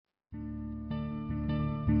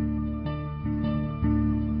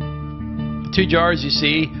two jars you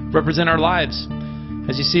see represent our lives.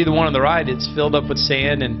 As you see the one on the right, it's filled up with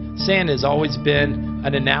sand, and sand has always been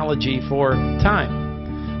an analogy for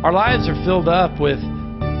time. Our lives are filled up with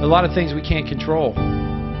a lot of things we can't control.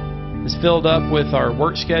 It's filled up with our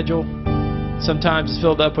work schedule. Sometimes it's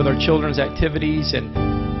filled up with our children's activities and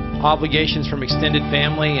obligations from extended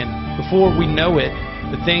family. And before we know it,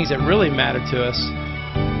 the things that really matter to us,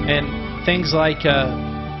 and things like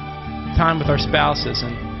time with our spouses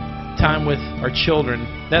and time with our children,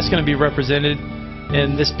 that's going to be represented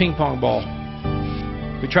in this ping pong ball.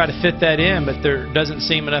 We try to fit that in, but there doesn't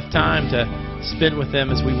seem enough time to spend with them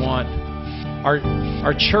as we want.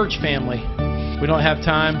 Our church family, we don't have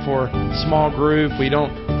time for small group. We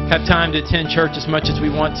don't have time to attend church as much as we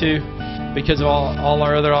want to because of all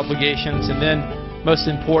our other obligations. And then, most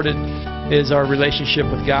important, is our relationship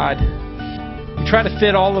with God. We try to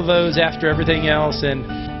fit all of those after everything else, and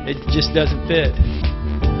it just doesn't fit.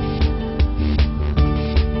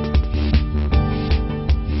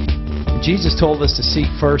 Jesus told us to seek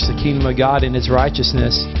first the kingdom of God and His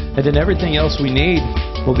righteousness, and then everything else we need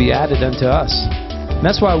will be added unto us. And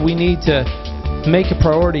that's why we need to make a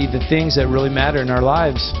priority the things that really matter in our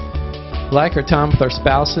lives, like our time with our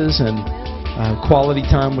spouses and quality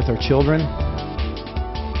time with our children.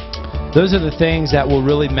 Those are the things that will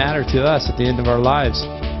really matter to us at the end of our lives.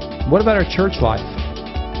 What about our church life?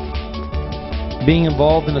 Being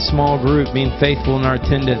involved in a small group, being faithful in our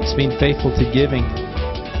attendance, being faithful to giving.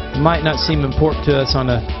 It might not seem important to us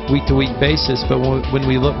on a week-to-week basis, but when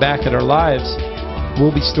we look back at our lives,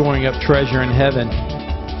 we'll be storing up treasure in heaven.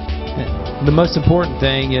 The most important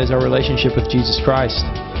thing is our relationship with Jesus Christ.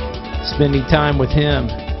 Spending time with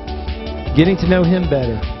Him. Getting to know Him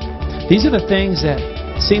better. These are the things that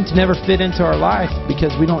seem to never fit into our life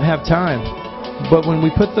because we don't have time. But when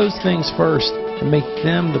we put those things first and make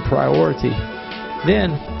them the priority,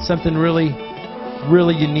 then something really,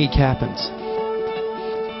 really unique happens.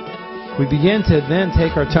 We begin to then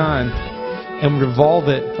take our time and revolve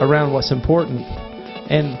it around what's important.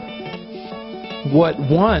 And what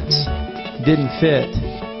once didn't fit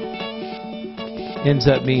ends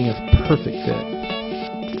up being a perfect fit.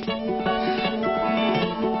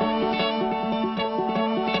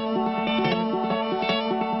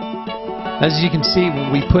 As you can see,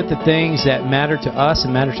 when we put the things that matter to us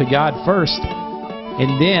and matter to God first,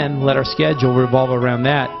 and then let our schedule revolve around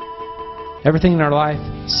that, everything in our life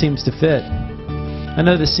seems to fit. I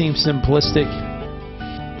know this seems simplistic,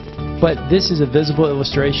 but this is a visible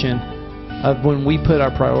illustration of when we put our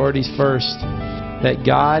priorities first, that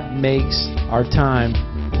God makes our time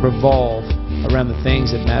revolve around the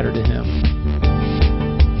things that matter to Him.